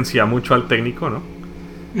convencía mucho al técnico, ¿no?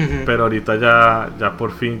 Pero ahorita ya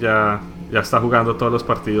por fin ya está jugando todos los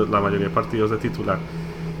partidos, la mayoría de partidos de titular.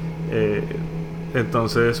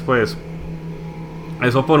 Entonces, pues,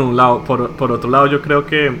 eso por un lado. Por otro lado, yo creo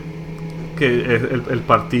que el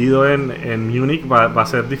partido en Múnich va a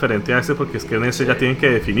ser diferente a este, porque es que en ese ya tienen que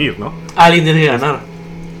definir, ¿no? Alguien tiene que ganar.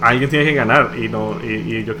 Alguien tiene que ganar, y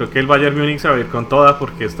yo creo que el Bayern Múnich se va a ir con toda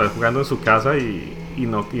porque está jugando en su casa, y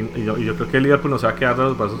yo creo que el Liverpool no se va a quedar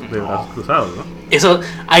de brazos cruzados, ¿no? Eso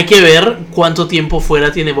hay que ver cuánto tiempo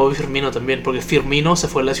fuera tiene Bobby Firmino también, porque Firmino se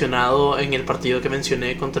fue lesionado en el partido que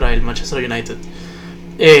mencioné contra el Manchester United.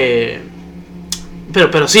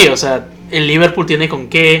 Pero sí, o sea, el Liverpool tiene con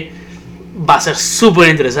qué. Va a ser súper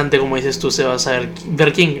interesante, como dices tú, se va a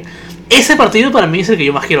ver quién. Ese partido para mí es el que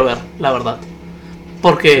yo más quiero ver, la verdad.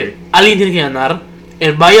 Porque alguien tiene que ganar,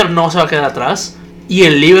 el Bayern no se va a quedar atrás, y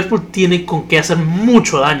el Liverpool tiene con qué hacer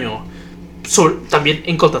mucho daño, también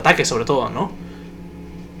en contraataque sobre todo, ¿no?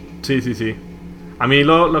 Sí. A mí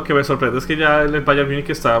lo que me sorprende es que ya el Bayern Múnich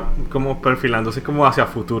está como perfilándose como hacia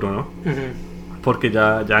futuro, ¿no? Porque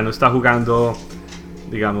ya no está jugando,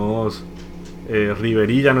 digamos,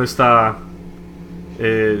 Ribery ya no está...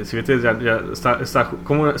 si ves, ya está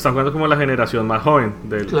jugando como la generación más joven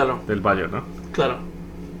del Bayern, ¿no? Claro.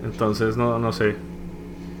 Entonces no sé.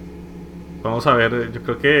 Vamos a ver. Yo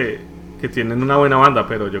creo que tienen una buena banda,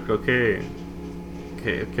 pero yo creo que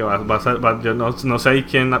yo no sé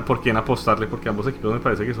por quién apostarle, porque ambos equipos me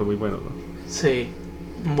parece que son muy buenos, ¿no? Sí.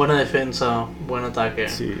 Buena defensa, buen ataque.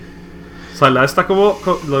 Sí. Salah está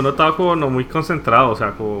lo he notado como no muy concentrado, o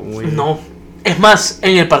sea, como muy... No. Es más,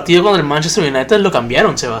 en el partido con el Manchester United lo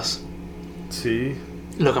cambiaron, Sebas. Sí.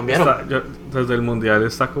 Lo cambiaron. Desde el Mundial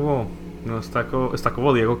está como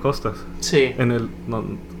Diego Costas. Sí.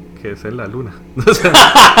 Que es en la luna.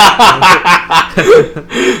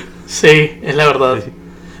 Sí, es la verdad. Sí.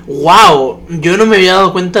 Wow, yo no me había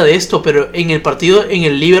dado cuenta de esto, pero en el partido en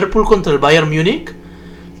el Liverpool contra el Bayern Múnich,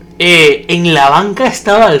 en la banca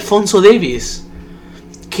estaba Alphonso Davies,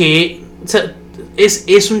 que, o sea,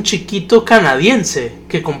 es un chiquito canadiense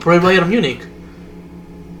que compró el Bayern Múnich.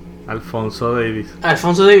 Alphonso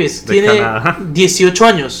Davies tiene Canadá. 18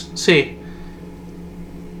 años, sí.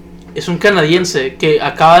 Es un canadiense que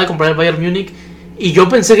acaba de comprar el Bayern Múnich, y yo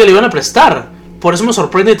pensé que le iban a prestar. Por eso me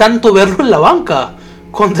sorprende tanto verlo en la banca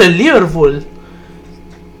contra el Liverpool.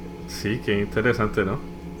 Sí, qué interesante, ¿no?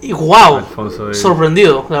 Y wow,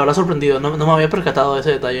 sorprendido, la verdad sorprendido. No me había percatado de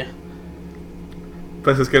ese detalle.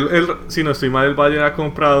 Pues es que si no estoy mal, el Bayern ha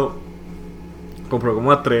comprado compró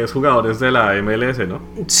como a 3 jugadores de la MLS, ¿no?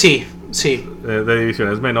 Sí, sí. De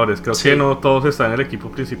divisiones menores. Creo que no todos están en el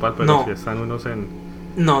equipo principal, pero sí están unos en...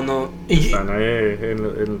 Están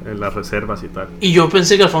en las reservas y tal. Y yo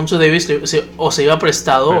pensé que Alphonso Davies se iba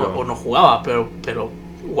prestado o no jugaba, pero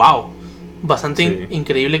wow. Bastante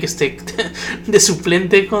increíble que esté de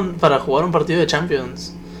suplente para jugar un partido de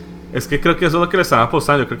Champions. Es que creo que eso es lo que le están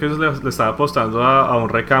apostando. Yo creo que ellos le están apostando a un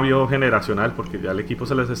recambio generacional, porque ya el equipo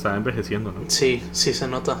se les está envejeciendo, ¿no? Sí, se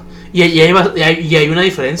nota. Y hay una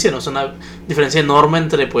diferencia, ¿no? Es una diferencia enorme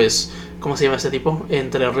entre, pues, ¿cómo se llama este tipo?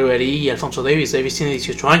 Entre Ribery y Alphonso Davies. Davies tiene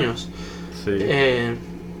 18 años. Sí.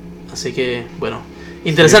 Así que, bueno,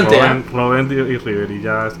 interesante. Sí, Robben y Ribery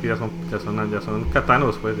ya son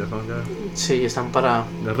catanos, pues, Sí, están para...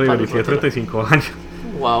 Ribery tiene 35 años.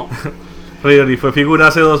 Wow. Ribery fue figura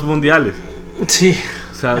hace 2 mundiales. Sí,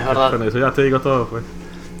 o sea, es verdad. Con eso ya te digo todo, pues.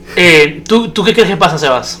 ¿Tú qué crees que pasa,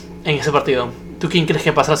 Sebas, en ese partido? ¿Tú quién crees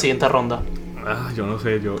que pasa a la siguiente ronda? Yo no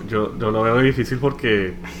sé, yo lo veo difícil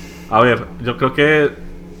porque... A ver, yo creo que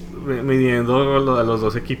midiendo a los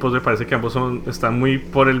dos equipos, me parece que ambos están muy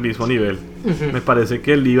por el mismo nivel. Uh-huh. Me parece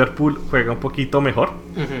que el Liverpool juega un poquito mejor.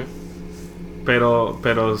 Uh-huh. Pero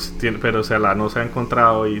Salah no se ha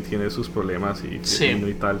encontrado y tiene sus problemas y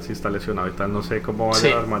tal, si está lesionado y tal, no sé cómo van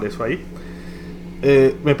a armar eso ahí.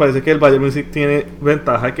 Me parece que el Bayern Múnich tiene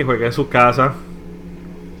ventaja de que juega en su casa,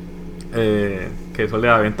 que eso le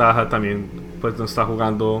da ventaja también, pues no está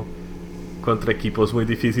jugando contra equipos muy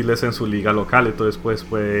difíciles en su liga local, entonces pues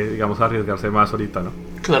puede, digamos, arriesgarse más ahorita, ¿no?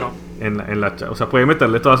 Claro. O sea, puede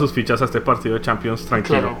meterle todas sus fichas a este partido de Champions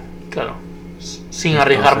tranquilo. Claro. Sin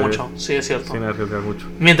arriesgar mucho, sí, es cierto. Sin arriesgar mucho.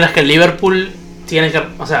 Mientras que el Liverpool tiene que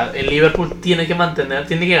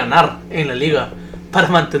ganar en la liga para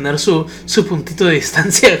mantener su puntito de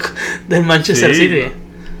distancia del Manchester City.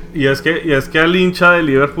 Y es que al hincha de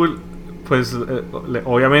Liverpool, pues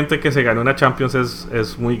obviamente que se gane una Champions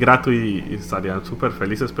es muy grato y estarían súper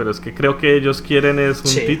felices, pero es que creo que ellos quieren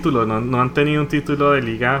un título, no han tenido un título de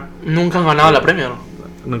liga. Nunca han ganado la Premier.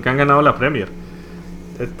 Nunca han ganado la Premier.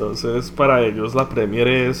 Entonces, para ellos la Premier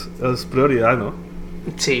es prioridad, ¿no?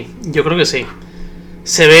 Sí, yo creo que sí.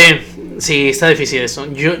 Se ve... Sí, está difícil eso.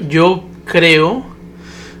 Yo creo...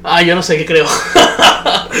 yo no sé qué creo.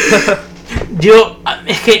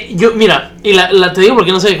 Mira, y te digo por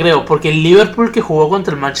qué no sé qué creo. Porque el Liverpool que jugó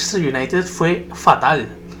contra el Manchester United fue fatal.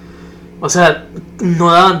 O sea,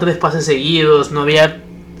 no daban 3 pases seguidos, no había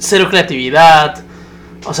 0 creatividad.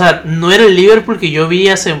 O sea, no era el Liverpool que yo vi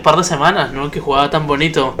hace un par de semanas, ¿no? Que jugaba tan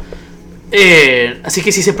bonito. Así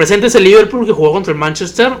que si se presenta ese Liverpool que jugó contra el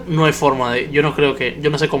Manchester, no hay forma de... Yo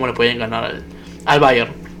no sé cómo le pueden ganar al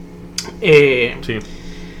Bayern. Sí.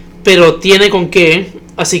 Pero tiene con qué.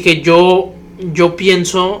 Así que yo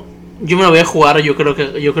pienso... Yo me la voy a jugar. Yo creo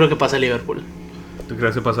que pasa el Liverpool. ¿Tú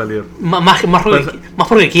crees que pasa el Liverpool? Más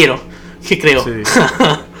porque quiero. Que creo. Sí.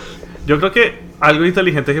 Yo creo que algo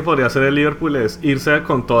inteligente que podría hacer el Liverpool es irse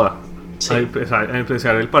con toda a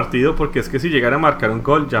empezar el partido, porque es que si llegan a marcar un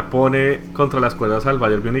gol ya pone contra las cuerdas al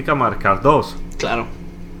Bayern Múnich a marcar 2. Claro.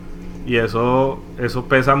 Y eso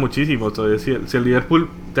pesa muchísimo. Entonces si el Liverpool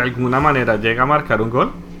de alguna manera llega a marcar un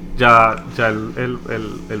gol, ya el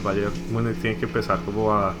Bayern Múnich tiene que empezar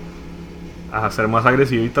como a ser más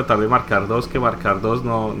agresivo y tratar de marcar 2, que marcar 2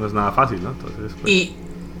 no es nada fácil, ¿no? Entonces, pues...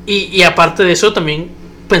 y aparte de eso, también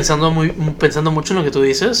pensando mucho en lo que tú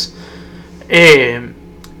dices,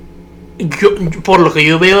 yo, por lo que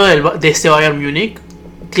yo veo de este Bayern Múnich,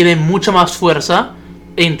 tiene mucha más fuerza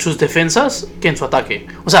en sus defensas que en su ataque.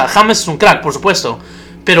 O sea, James es un crack, por supuesto,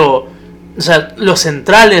 pero o sea, los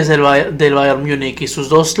centrales del Bayern Múnich y sus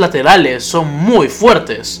 2 laterales son muy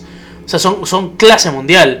fuertes. O sea, son clase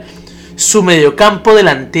mundial. Su mediocampo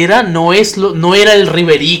delantera no era el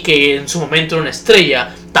Ribery, que en su momento era una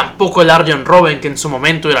estrella, tampoco el Arjen Robben, que en su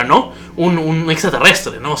momento era un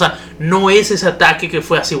extraterrestre, ¿no? O sea, no es ese ataque que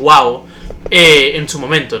fue así wow en su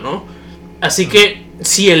momento, ¿no? Así que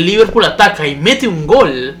si el Liverpool ataca y mete un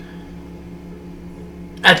gol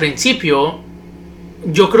al principio,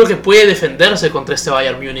 yo creo que puede defenderse contra este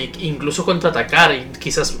Bayern Múnich, incluso contraatacar y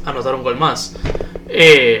quizás anotar un gol más.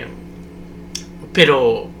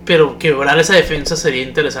 Pero quebrar esa defensa sería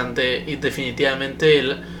interesante y definitivamente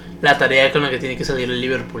la tarea con la que tiene que salir el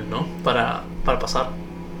Liverpool, ¿no? Para pasar.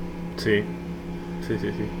 Sí.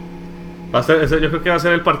 Yo creo que va a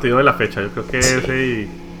ser el partido de la fecha. Yo creo que ese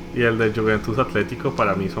y el de Juventus Atlético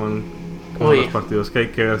para mí son como los partidos que hay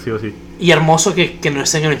que ver sí o sí. Y hermoso que no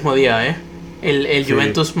estén el mismo día, ¿eh? El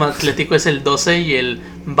Juventus Atlético es el 12 y el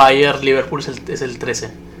Bayern Liverpool es el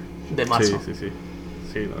 13 de marzo.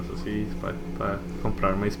 Sí, no, eso sí, para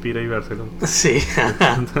comprarme Inspira y vérselo. Sí.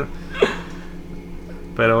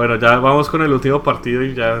 Pero bueno, ya vamos con el último partido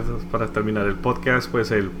y ya para terminar el podcast,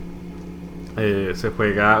 pues va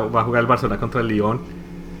a jugar el Barcelona contra el Lyon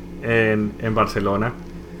en Barcelona.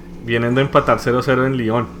 Vienen de empatar 0-0 en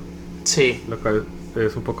Lyon. Sí. Lo cual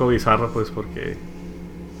es un poco bizarro, pues porque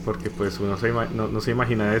pues uno no se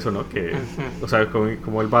imagina eso, ¿no? Que, o sea,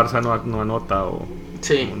 como el Barça no anota o...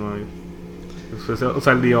 Sí. O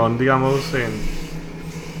sea, el Lyon, digamos,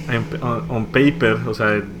 on paper, o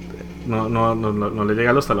sea, no le llega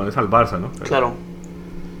a los talones al Barça, ¿no? Claro.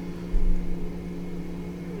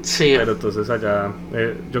 Sí. Pero entonces allá,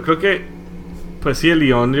 yo creo que, pues sí, el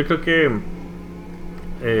Lyon, yo creo que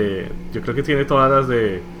tiene todas las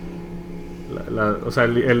de, o sea,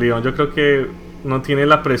 el Lyon, yo creo que no tiene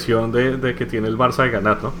la presión de que tiene el Barça de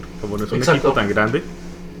ganar, ¿no? Como no es un Exacto. equipo tan grande.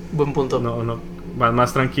 Buen punto. No, van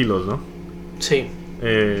más tranquilos, ¿no? Sí.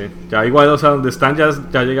 Ya igual, o sea, donde están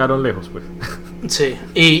ya llegaron lejos, pues. Sí,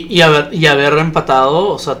 y haber empatado,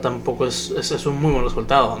 o sea, tampoco es un muy buen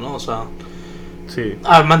resultado, ¿no? O sea, sí.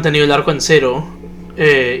 Haber mantenido el arco en 0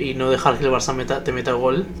 y no dejar que el Barça te meta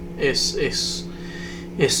gol es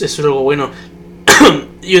algo bueno.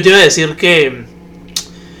 Yo te iba a decir que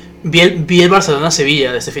vi el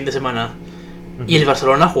Barcelona-Sevilla de este fin de semana y el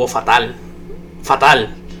Barcelona jugó fatal.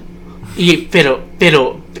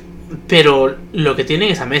 Pero lo que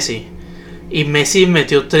tienen es a Messi. Y Messi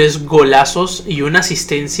metió 3 golazos y una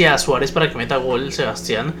asistencia a Suárez para que meta gol,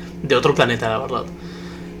 Sebastián, de otro planeta, la verdad.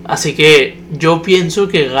 Así que yo pienso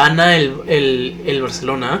que gana el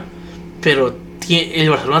Barcelona, pero el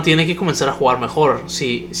Barcelona tiene que comenzar a jugar mejor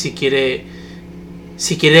si quiere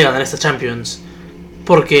ganar esta Champions.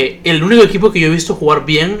 Porque el único equipo que yo he visto jugar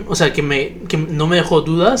bien, o sea, que no me dejó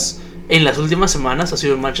dudas en las últimas semanas, ha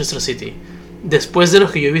sido el Manchester City. Después de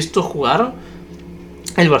los que yo he visto jugar,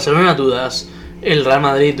 el Barcelona dudas, el Real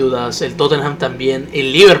Madrid dudas, el Tottenham también,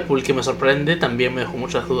 el Liverpool, que me sorprende, también me dejó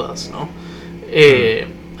muchas dudas, ¿no?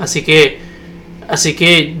 Así que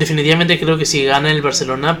definitivamente creo que sí gana el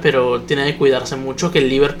Barcelona, pero tiene que cuidarse mucho, que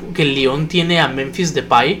el Lyon tiene a Memphis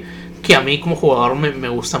Depay, que a mí como jugador me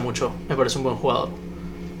gusta mucho, me parece un buen jugador.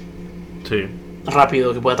 Sí.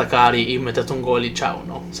 Rápido, que puede atacar y meterte un gol y chao,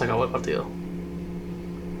 ¿no? Se acabó el partido.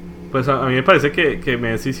 Pues a mí me parece que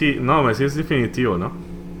Messi sí, no, Messi es definitivo, ¿no?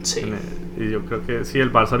 Sí. Y yo creo que sí,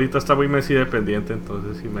 el Barça ahorita está muy Messi dependiente,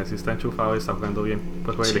 entonces si Messi está enchufado y está jugando bien,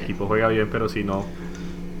 pues el equipo juega bien, pero si no,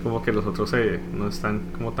 como que los otros no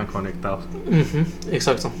están como tan conectados.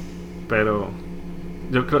 Exacto. Pero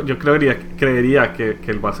yo creería que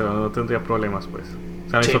el Barcelona no tendría problemas, pues. O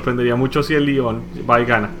sea, me sorprendería mucho si el Lyon va y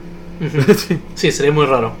gana. Sí, sería muy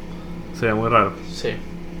raro. Sería muy raro. Sí.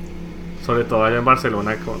 Sobre todo allá en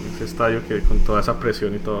Barcelona con ese estadio que con toda esa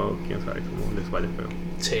presión y todo, quién sabe cómo les vaya, pero...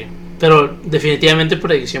 Sí, pero definitivamente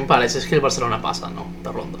predicción parece es que el Barcelona pasa, ¿no?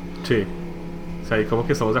 La ronda. Sí. O sea, ahí como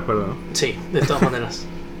que estamos de acuerdo, ¿no? Sí, de todas maneras.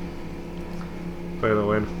 Pero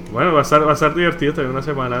bueno, va a estar divertido también una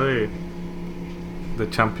semana de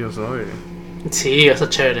Champions, ¿no? Sí, va a estar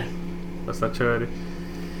chévere. Va a estar chévere.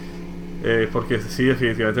 Porque sí,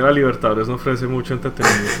 definitivamente la Libertadores no ofrece mucho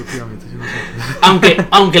entretenimiento últimamente. Yo no sé.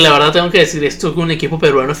 aunque la verdad tengo que decir esto, que un equipo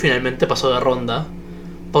peruano finalmente pasó de ronda,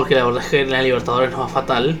 porque la verdad es que la Libertadores nos va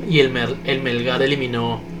fatal y el Melgar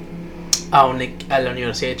eliminó a la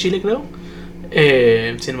Universidad de Chile, creo,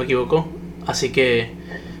 si no me equivoco. Así que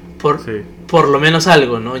por lo menos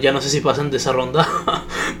algo, ¿no? Ya no sé si pasan de esa ronda,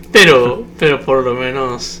 pero por lo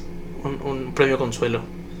menos un premio consuelo.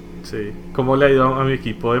 Sí. ¿Cómo le ha ido a mi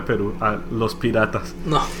equipo de Perú? A los Piratas.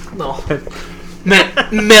 No.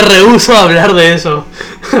 Me rehúso a hablar de eso.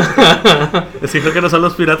 Sí, creo que no son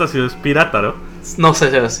los Piratas, sino es Pirata, ¿no? No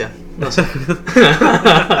sé, Sebastián. No sé.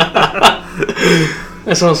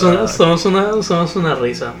 Somos una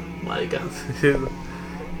risa, marica. Sí.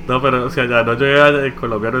 No, pero o sea, ya no llega. En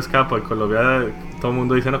Colombia no escapa. En Colombia todo el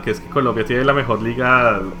mundo dice no, que es que Colombia tiene la mejor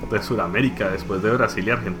liga de Sudamérica después de Brasil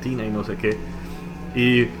y Argentina y no sé qué.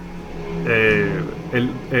 Y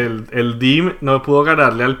el DIM no pudo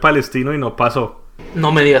ganarle al Palestino y no pasó.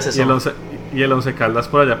 No me digas eso. Y el Once Caldas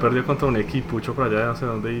por allá perdió contra un equipucho por allá, no sé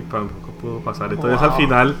dónde, y tampoco pudo pasar. Entonces al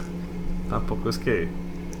final tampoco es que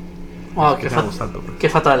tanto, qué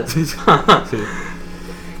fatal. Sí.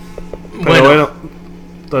 Pero bueno,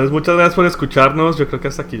 entonces muchas gracias por escucharnos. Yo creo que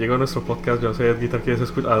hasta aquí llegó nuestro podcast. Yo sé, Edgar,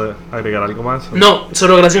 ¿quieres agregar algo más? No,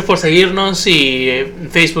 solo gracias por seguirnos y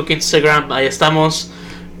Facebook, Instagram, ahí estamos.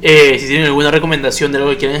 Si tienen alguna recomendación de algo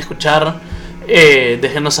que quieren escuchar,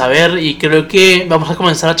 déjenos saber. Y creo que vamos a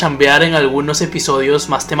comenzar a chambear en algunos episodios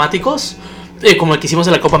más temáticos, como el que hicimos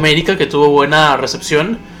de la Copa América, que tuvo buena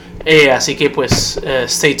recepción. Así que pues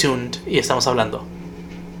stay tuned y estamos hablando.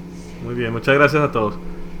 Muy bien, muchas gracias a todos.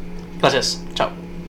 Gracias, chao.